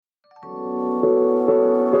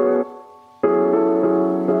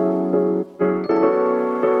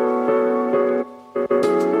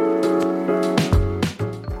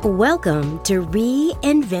Welcome to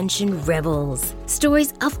Reinvention Rebels,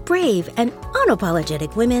 stories of brave and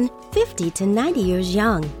unapologetic women 50 to 90 years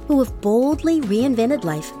young who have boldly reinvented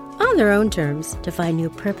life on their own terms to find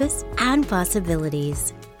new purpose and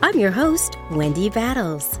possibilities. I'm your host, Wendy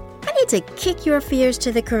Battles. Ready to kick your fears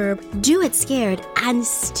to the curb, do it scared, and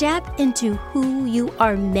step into who you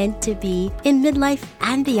are meant to be in midlife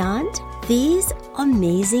and beyond? These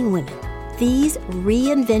amazing women, these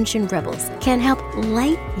Reinvention Rebels, can help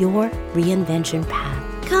light your reinvention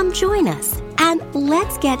path. Come join us and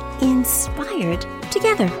let's get inspired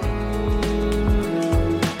together.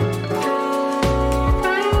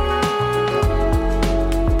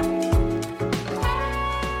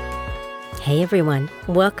 Hey everyone,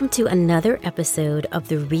 welcome to another episode of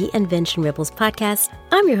the Reinvention Rebels podcast.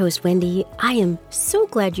 I'm your host, Wendy. I am so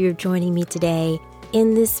glad you're joining me today.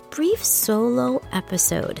 In this brief solo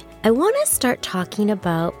episode, I want to start talking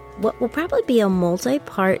about what will probably be a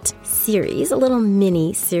multi-part series, a little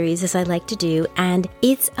mini series as I like to do, and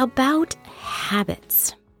it's about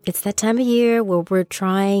habits. It's that time of year where we're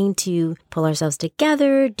trying to pull ourselves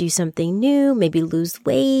together, do something new, maybe lose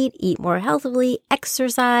weight, eat more healthily,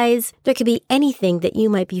 exercise. There could be anything that you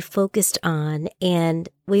might be focused on. And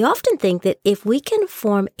we often think that if we can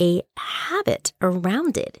form a habit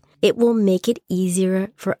around it, it will make it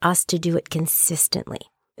easier for us to do it consistently.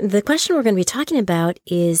 The question we're going to be talking about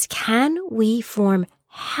is, can we form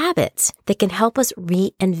habits that can help us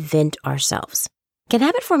reinvent ourselves? Can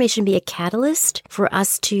habit formation be a catalyst for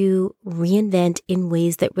us to reinvent in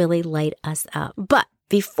ways that really light us up? But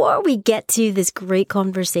before we get to this great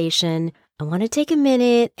conversation, I want to take a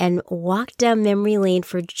minute and walk down memory lane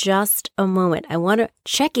for just a moment. I want to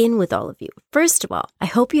check in with all of you. First of all, I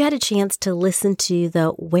hope you had a chance to listen to the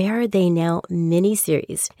Where Are They Now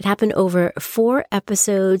mini-series. It happened over 4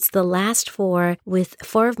 episodes, the last 4, with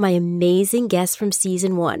 4 of my amazing guests from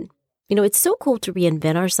season 1. You know, it's so cool to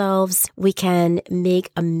reinvent ourselves. We can make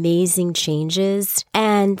amazing changes.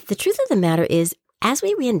 And the truth of the matter is, as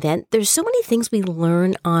we reinvent, there's so many things we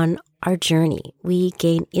learn on our journey. We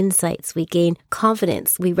gain insights, we gain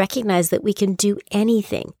confidence, we recognize that we can do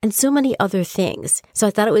anything, and so many other things. So I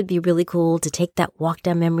thought it would be really cool to take that walk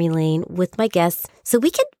down memory lane with my guests so we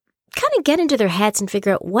could kind of get into their heads and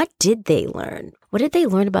figure out, what did they learn? What did they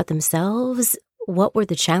learn about themselves? What were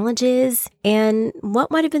the challenges? And what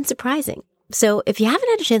might have been surprising? So if you haven't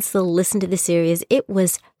had a chance to listen to the series, it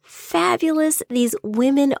was fabulous. These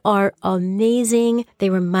women are amazing. They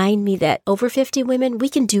remind me that over 50 women, we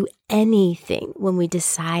can do anything when we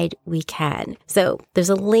decide we can. So there's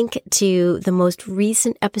a link to the most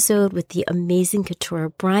recent episode with the amazing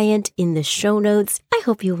Katura Bryant in the show notes. I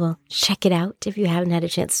hope you will check it out if you haven't had a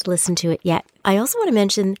chance to listen to it yet. I also want to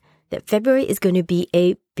mention that February is going to be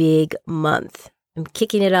a big month. I'm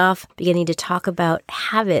kicking it off, beginning to talk about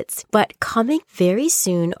habits, but coming very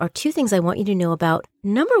soon are 2 things I want you to know about.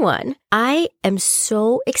 Number 1, I am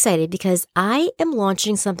so excited because I am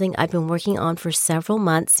launching something I've been working on for several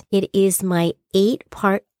months. It is my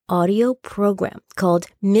 8-part audio program called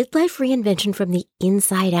Midlife Reinvention from the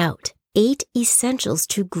Inside Out. 8 Essentials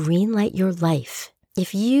to Greenlight Your Life.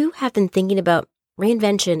 If you have been thinking about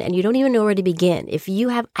reinvention and you don't even know where to begin, if you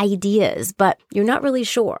have ideas but you're not really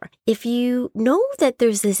sure, if you know that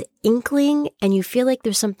there's this inkling and you feel like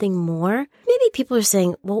there's something more, maybe people are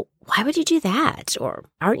saying, well, why would you do that? Or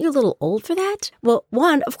aren't you a little old for that? Well,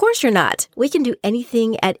 1, of course you're not. We can do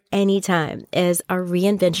anything at any time, as our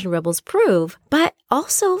Reinvention Rebels prove. But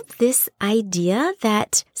also this idea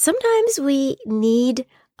that sometimes we need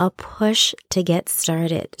a push to get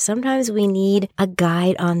started. Sometimes we need a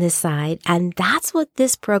guide on this side, and that's what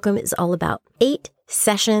this program is all about. 8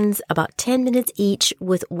 sessions, about 10 minutes each,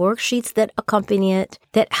 with worksheets that accompany it,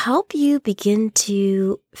 that help you begin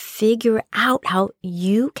to figure out how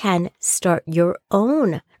you can start your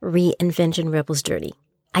own Reinvention Rebels journey.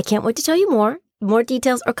 I can't wait to tell you more. More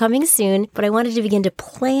details are coming soon, but I wanted to begin to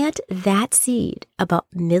plant that seed about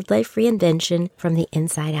midlife reinvention from the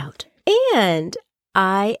inside out. And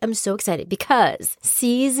I am so excited because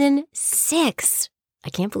season 6, I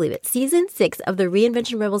can't believe it, season 6 of the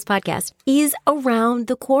Reinvention Rebels podcast is around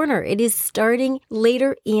the corner. It is starting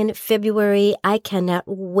later in February. I cannot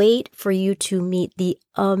wait for you to meet the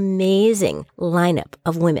amazing lineup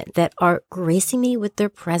of women that are gracing me with their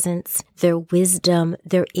presence, their wisdom,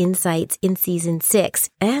 their insights in season 6.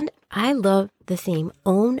 And I love the theme,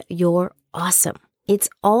 Own Your Awesome. It's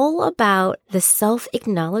all about the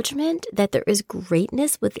self-acknowledgement that there is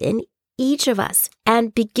greatness within each of us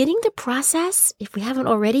and beginning the process, if we haven't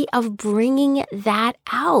already, of bringing that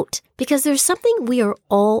out, because there's something we are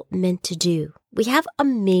all meant to do. We have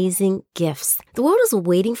amazing gifts. The world is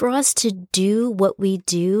waiting for us to do what we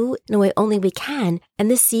do in a way only we can. And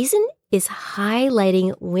this season is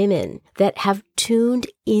highlighting women that have tuned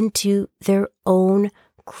into their own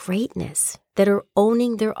greatness, that are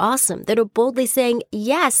owning their awesome, that are boldly saying,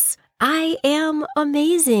 yes, I am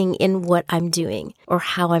amazing in what I'm doing or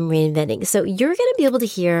how I'm reinventing. So you're going to be able to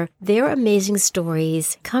hear their amazing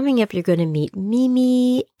stories. Coming up, you're going to meet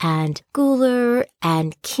Mimi and Guler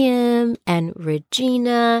and Kim and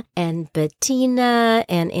Regina and Bettina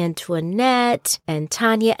and Antoinette and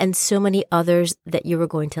Tanya and so many others that you are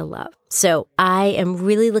going to love. So I am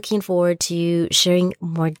really looking forward to sharing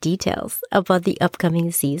more details about the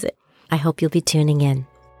upcoming season. I hope you'll be tuning in.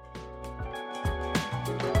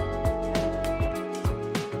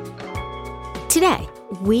 Today,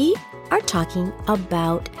 we are talking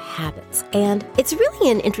about habits, and it's really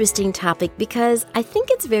an interesting topic because I think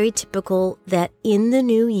it's very typical that in the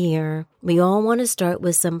new year, we all want to start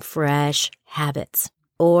with some fresh habits,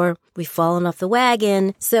 or we've fallen off the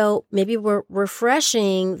wagon, so maybe we're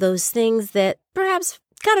refreshing those things that perhaps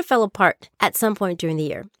kind of fell apart at some point during the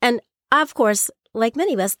year. And of course, like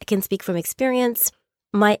many of us, I can speak from experience.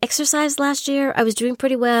 My exercise last year, I was doing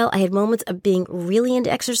pretty well. I had moments of being really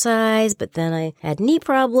into exercise, but then I had knee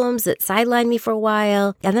problems that sidelined me for a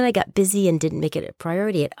while. And then I got busy and didn't make it a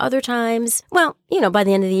priority at other times. Well, by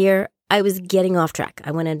the end of the year, I was getting off track.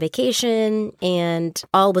 I went on vacation and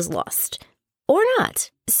all was lost. Or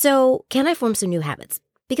not. So can I form some new habits?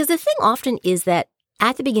 Because the thing often is that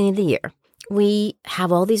at the beginning of the year, we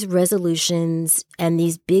have all these resolutions and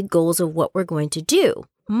these big goals of what we're going to do.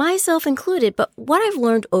 Myself included, but what I've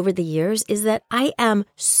learned over the years is that I am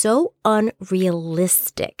so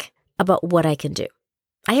unrealistic about what I can do.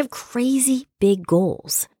 I have crazy big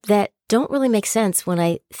goals that don't really make sense when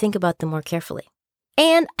I think about them more carefully.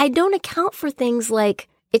 And I don't account for things like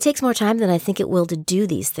it takes more time than I think it will to do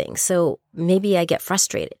these things, so maybe I get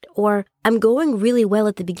frustrated. Or I'm going really well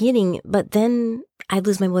at the beginning, but then I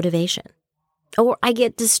lose my motivation. Or I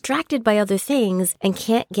get distracted by other things and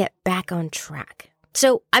can't get back on track.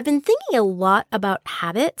 So I've been thinking a lot about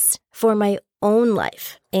habits for my own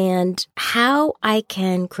life and how I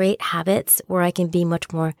can create habits where I can be much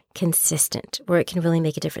more consistent, where it can really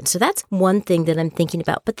make a difference. So that's one thing that I'm thinking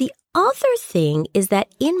about. But the other thing is that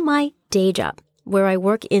in my day job, where I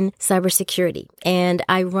work in cybersecurity and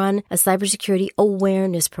I run a cybersecurity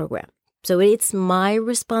awareness program. So it's my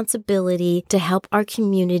responsibility to help our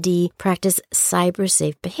community practice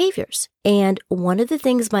cyber-safe behaviors. And one of the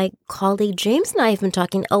things my colleague James and I have been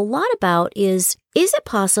talking a lot about is it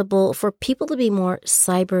possible for people to be more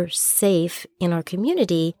cyber-safe in our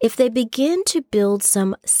community if they begin to build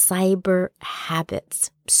some cyber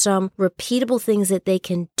habits, some repeatable things that they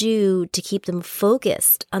can do to keep them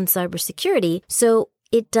focused on cybersecurity so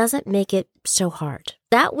it doesn't make it so hard.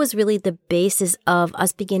 That was really the basis of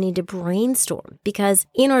us beginning to brainstorm because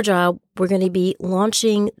in our job, we're going to be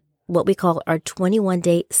launching what we call our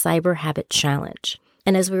 21-day cyber habit challenge.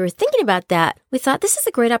 And as we were thinking about that, we thought this is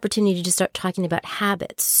a great opportunity to start talking about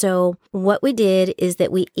habits. So what we did is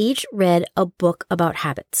that we each read a book about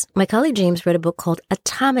habits. My colleague James read a book called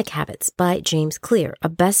Atomic Habits by James Clear, a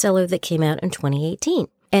bestseller that came out in 2018.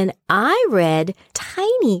 And I read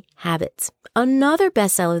Tiny Habits, another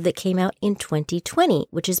bestseller that came out in 2020,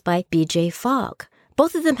 which is by BJ Fogg.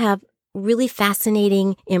 Both of them have really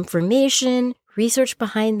fascinating information, research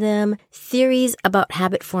behind them, theories about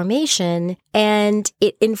habit formation, and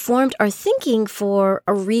it informed our thinking for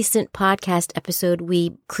a recent podcast episode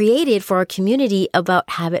we created for our community about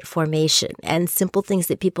habit formation and simple things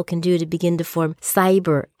that people can do to begin to form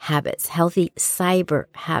cyber habits, healthy cyber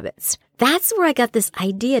habits. That's where I got this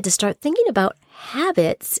idea to start thinking about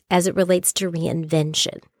habits as it relates to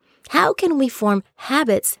reinvention. How can we form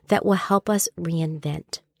habits that will help us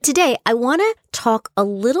reinvent? Today, I want to talk a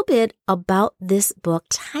little bit about this book,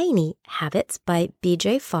 Tiny Habits by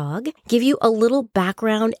BJ Fogg, give you a little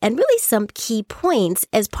background and really some key points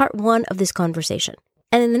as part one of this conversation.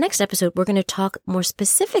 And in the next episode, we're going to talk more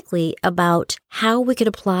specifically about how we could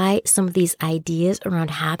apply some of these ideas around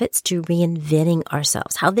habits to reinventing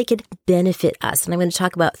ourselves, how they could benefit us. And I'm going to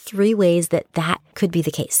talk about 3 ways that could be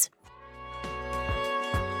the case.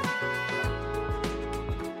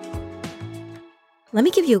 Let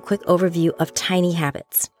me give you a quick overview of Tiny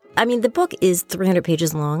Habits. I mean, the book is 300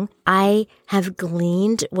 pages long. I have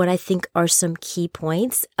gleaned what I think are some key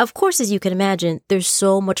points. Of course, as you can imagine, there's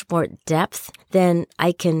so much more depth than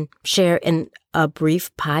I can share in a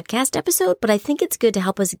brief podcast episode, but I think it's good to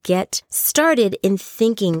help us get started in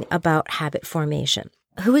thinking about habit formation.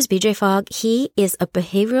 Who is BJ Fogg? He is a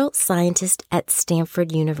behavioral scientist at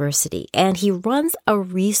Stanford University, and he runs a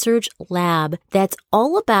research lab that's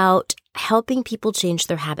all about helping people change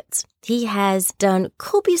their habits. He has done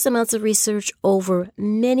copious amounts of research over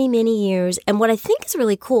many, many years. And what I think is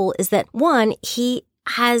really cool is that, one, he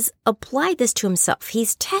has applied this to himself.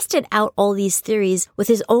 He's tested out all these theories with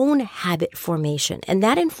his own habit formation, and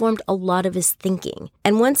that informed a lot of his thinking.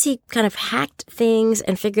 And once he kind of hacked things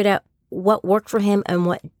and figured out what worked for him and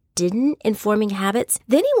what didn't in forming habits,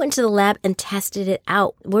 then he went to the lab and tested it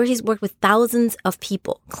out, where he's worked with thousands of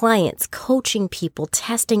people, clients, coaching people,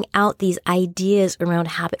 testing out these ideas around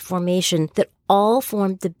habit formation that all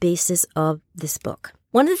formed the basis of this book.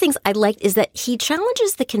 One of the things I liked is that he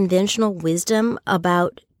challenges the conventional wisdom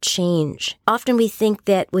about change. Often we think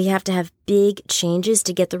that we have to have big changes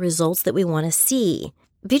to get the results that we want to see.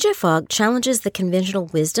 BJ Fogg challenges the conventional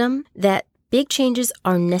wisdom that big changes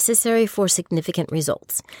are necessary for significant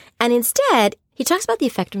results. And instead, he talks about the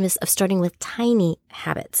effectiveness of starting with tiny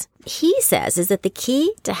habits. He says is that the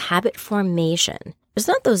key to habit formation is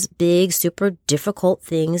not those big, super difficult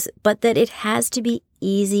things, but that it has to be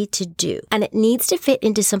easy to do. And it needs to fit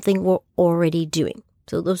into something we're already doing.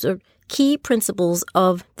 So those are key principles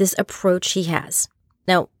of this approach he has.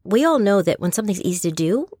 Now, we all know that when something's easy to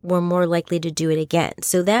do, we're more likely to do it again.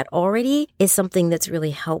 So that already is something that's really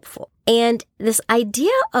helpful. And this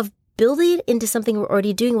idea of building it into something we're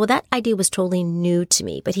already doing, well, that idea was totally new to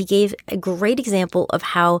me. But he gave a great example of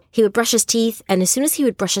how he would brush his teeth. And as soon as he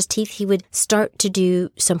would brush his teeth, he would start to do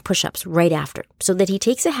some push-ups right after. So that he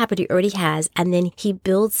takes a habit he already has, and then he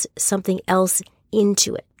builds something else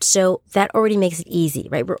into it. So that already makes it easy,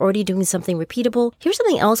 right? We're already doing something repeatable. Here's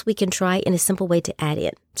something else we can try in a simple way to add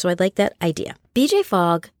in. So I like that idea. BJ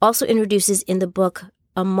Fogg also introduces in the book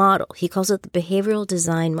a model. He calls it the behavioral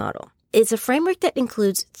design model. It's a framework that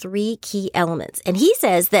includes 3 key elements. And he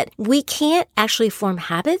says that we can't actually form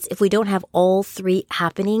habits if we don't have all 3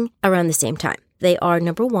 happening around the same time. They are,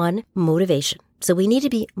 number 1, motivation. So we need to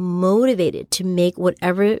be motivated to make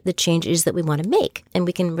whatever the change is that we want to make. And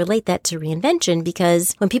we can relate that to reinvention,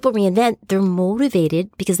 because when people reinvent, they're motivated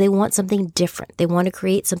because they want something different. They want to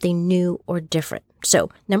create something new or different. So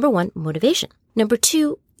number 1, motivation. Number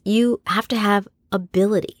 2, you have to have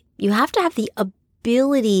ability. You have to have the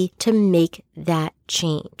ability to make that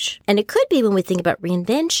change. And it could be, when we think about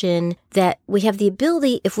reinvention, that we have the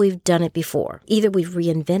ability if we've done it before. Either we've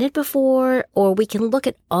reinvented before, or we can look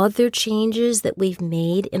at other changes that we've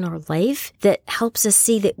made in our life that helps us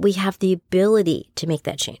see that we have the ability to make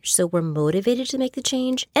that change. So we're motivated to make the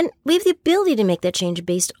change, and we have the ability to make that change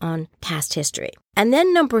based on past history. And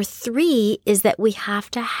then number 3 is that we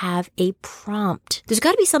have to have a prompt. There's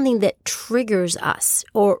got to be something that triggers us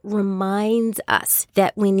or reminds us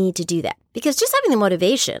that we need to do that. Because just having the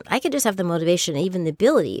motivation, I could just have the motivation and even the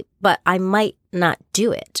ability, but I might not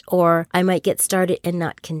do it, or I might get started and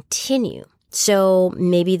not continue. So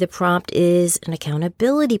maybe the prompt is an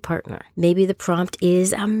accountability partner. Maybe the prompt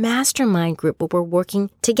is a mastermind group where we're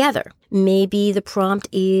working together. Maybe the prompt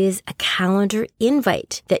is a calendar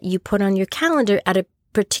invite that you put on your calendar at a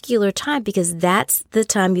particular time, because that's the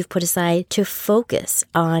time you've put aside to focus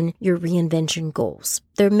on your reinvention goals.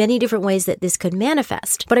 There are many different ways that this could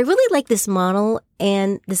manifest, but I really like this model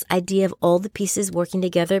and this idea of all the pieces working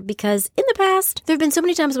together, because in the past, there have been so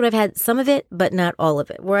many times when I've had some of it, but not all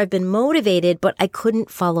of it, where I've been motivated, but I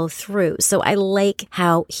couldn't follow through. So I like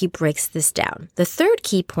how he breaks this down. The third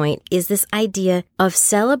key point is this idea of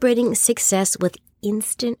celebrating success with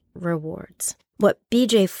instant rewards. What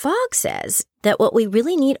BJ Fogg says, that what we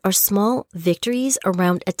really need are small victories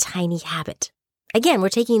around a tiny habit. Again, we're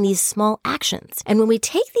taking these small actions. And when we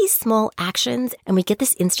take these small actions and we get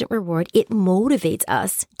this instant reward, it motivates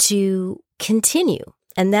us to continue.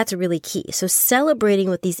 And that's really key. So celebrating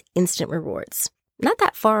with these instant rewards. Not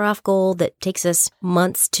that far off goal that takes us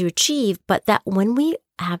months to achieve, but that when we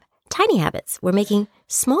have tiny habits, we're making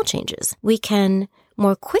small changes, we can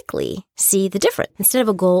more quickly see the difference. Instead of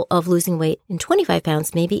a goal of losing weight in 25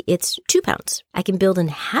 pounds, maybe it's 2 pounds. I can build in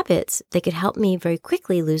habits that could help me very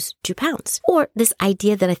quickly lose 2 pounds. Or this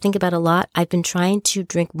idea that I think about a lot, I've been trying to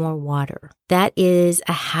drink more water. That is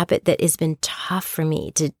a habit that has been tough for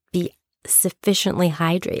me, to be sufficiently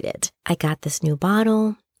hydrated. I got this new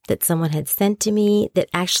bottle that someone had sent to me that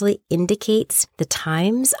actually indicates the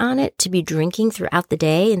times on it to be drinking throughout the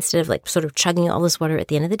day instead of like sort of chugging all this water at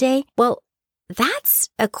the end of the day. Well, that's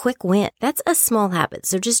a quick win. That's a small habit.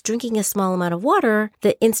 So just drinking a small amount of water,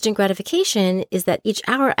 the instant gratification is that each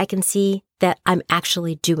hour I can see that I'm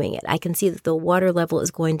actually doing it. I can see that the water level is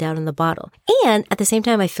going down in the bottle. And at the same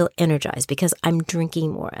time, I feel energized because I'm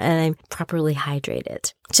drinking more and I'm properly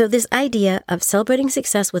hydrated. So this idea of celebrating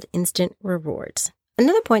success with instant rewards.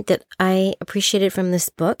 Another point that I appreciated from this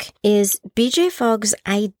book is BJ Fogg's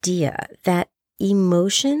idea that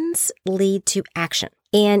emotions lead to action.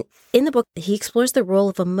 And in the book, he explores the role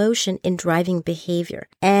of emotion in driving behavior.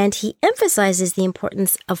 And he emphasizes the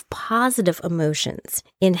importance of positive emotions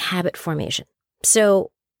in habit formation.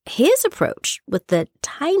 So his approach with the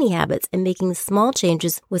tiny habits and making small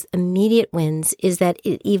changes with immediate wins is that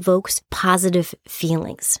it evokes positive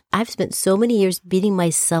feelings. I've spent so many years beating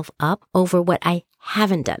myself up over what I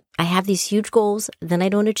haven't done. I have these huge goals, then I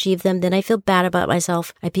don't achieve them, then I feel bad about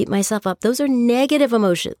myself. I beat myself up. Those are negative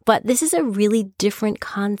emotions. But this is a really different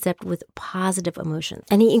concept with positive emotions.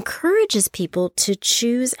 And he encourages people to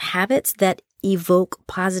choose habits that evoke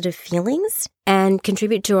positive feelings and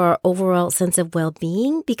contribute to our overall sense of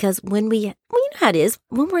well-being, because when you know how it is,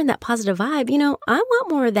 when we're in that positive vibe, I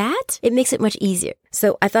want more of that. It makes it much easier.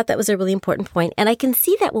 So I thought that was a really important point. And I can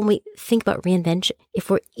see that when we think about reinvention,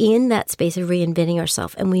 if we're in that space of reinventing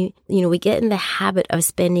ourselves and we get in the habit of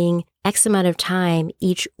spending X amount of time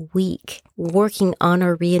each week working on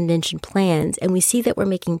our reinvention plans, and we see that we're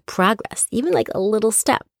making progress, even like a little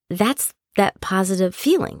step, that's that positive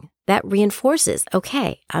feeling. That reinforces,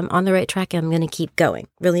 okay, I'm on the right track and I'm going to keep going.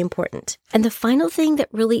 Really important. And the final thing that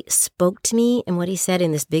really spoke to me and what he said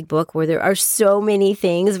in this big book, where there are so many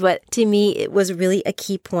things, but to me, it was really a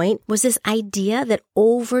key point, was this idea that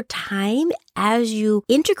over time, as you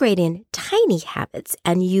integrate in tiny habits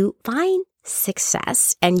and you find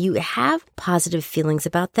success and you have positive feelings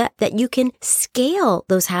about that you can scale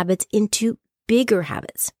those habits into bigger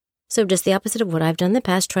habits. So just the opposite of what I've done in the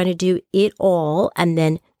past, trying to do it all and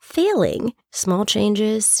then failing. Small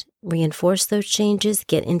changes, reinforce those changes,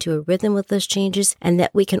 get into a rhythm with those changes, and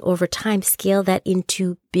that we can over time scale that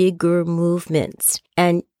into bigger movements.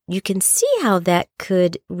 And you can see how that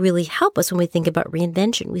could really help us when we think about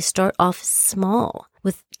reinvention. We start off small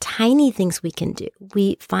with tiny things we can do.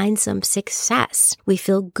 We find some success. We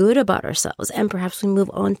feel good about ourselves, and perhaps we move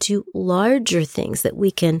on to larger things that we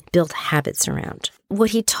can build habits around. What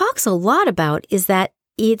he talks a lot about is that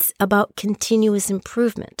it's about continuous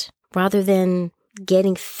improvement rather than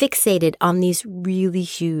getting fixated on these really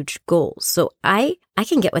huge goals. So I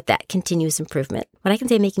can get with that continuous improvement. When I can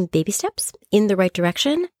say making baby steps in the right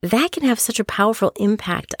direction, that can have such a powerful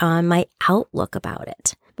impact on my outlook about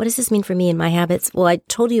it. What does this mean for me and my habits? Well, I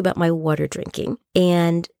told you about my water drinking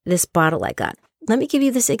and this bottle I got. Let me give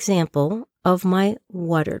you this example of my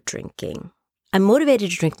water drinking. I'm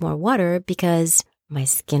motivated to drink more water because my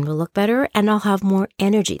skin will look better and I'll have more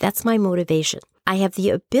energy. That's my motivation. I have the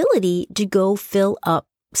ability to go fill up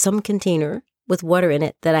some container with water in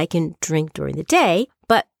it that I can drink during the day.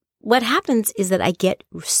 But what happens is that I get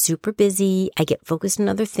super busy. I get focused on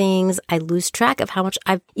other things. I lose track of how much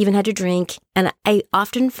I've even had to drink. And I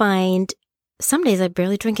often find some days I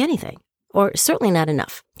barely drink anything, or certainly not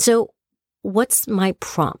enough. So what's my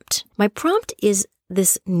prompt? My prompt is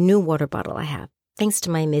this new water bottle I have, thanks to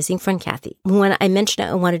my amazing friend, Kathy. When I mentioned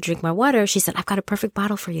I want to drink my water, she said, I've got a perfect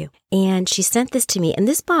bottle for you. And she sent this to me. And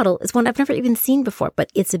this bottle is one I've never even seen before,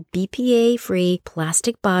 but it's a BPA-free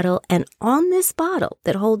plastic bottle. And on this bottle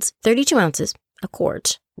that holds 32 ounces, a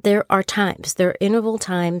quart, there are interval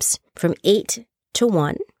times from 8 to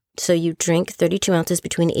 1. So you drink 32 ounces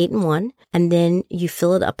between 8 and 1, and then you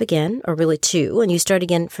fill it up again, or really 2, and you start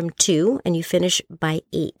again from 2, and you finish by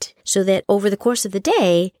 8. So that over the course of the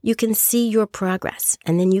day, you can see your progress,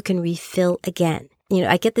 and then you can refill again.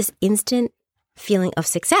 I get this instant feeling of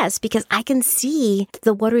success because I can see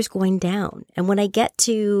the water is going down. And when I get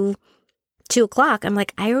to 2 o'clock, I'm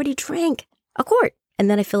like, I already drank a quart. And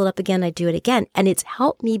then I fill it up again, I do it again. And it's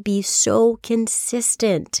helped me be so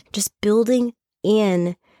consistent, just building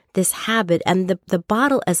in this habit, and the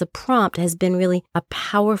bottle as a prompt has been really a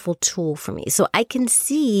powerful tool for me. So I can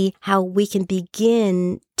see how we can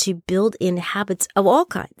begin to build in habits of all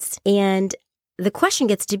kinds. And the question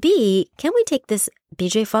gets to be, can we take this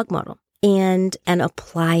BJ Fogg model and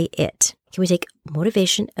apply it? Can we take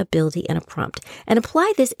motivation, ability, and a prompt and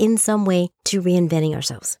apply this in some way to reinventing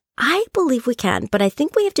ourselves? I believe we can, but I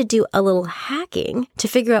think we have to do a little hacking to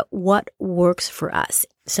figure out what works for us.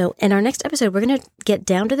 So in our next episode, we're going to get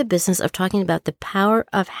down to the business of talking about the power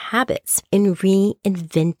of habits in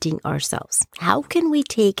reinventing ourselves. How can we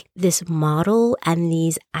take this model and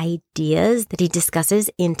these ideas that he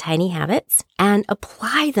discusses in Tiny Habits and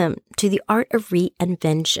apply them to the art of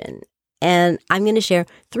reinvention? And I'm going to share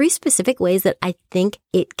 3 specific ways that I think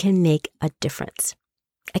it can make a difference.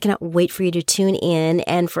 I cannot wait for you to tune in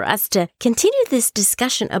and for us to continue this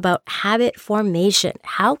discussion about habit formation.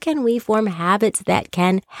 How can we form habits that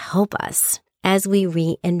can help us as we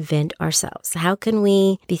reinvent ourselves? How can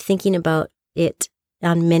we be thinking about it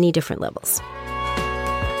on many different levels?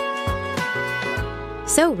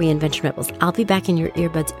 So, Reinvention Rebels, I'll be back in your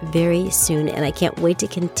earbuds very soon, and I can't wait to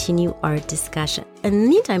continue our discussion. In the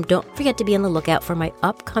meantime, don't forget to be on the lookout for my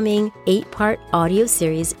upcoming 8-part audio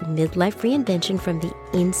series, Midlife Reinvention from the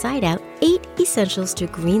Inside Out, 8 Essentials to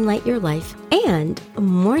Greenlight Your Life, and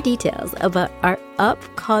more details about our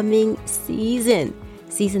upcoming season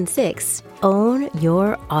 6, Own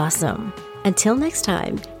Your Awesome. Until next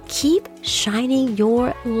time, keep shining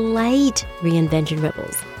your light, Reinvention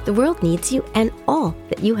Rebels. The world needs you and all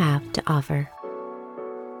that you have to offer.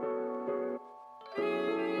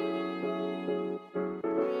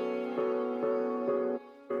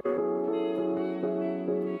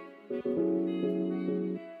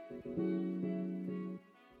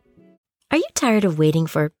 Are you tired of waiting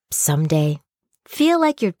for someday? Feel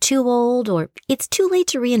like you're too old or it's too late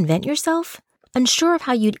to reinvent yourself? Unsure of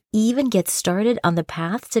how you'd even get started on the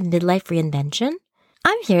path to midlife reinvention?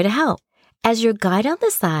 I'm here to help as your guide on the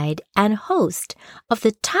side and host of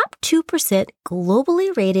the top 2%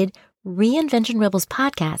 globally rated Reinvention Rebels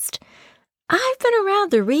podcast. I've been around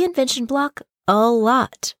the reinvention block a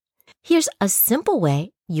lot. Here's a simple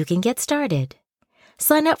way you can get started.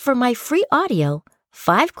 Sign up for my free audio,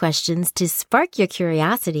 5 questions to spark your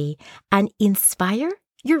curiosity and inspire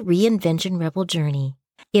your Reinvention Rebel journey.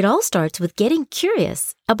 It all starts with getting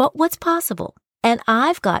curious about what's possible. And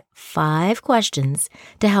I've got 5 questions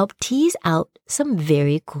to help tease out some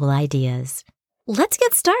very cool ideas. Let's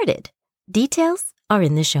get started. Details are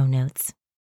in the show notes.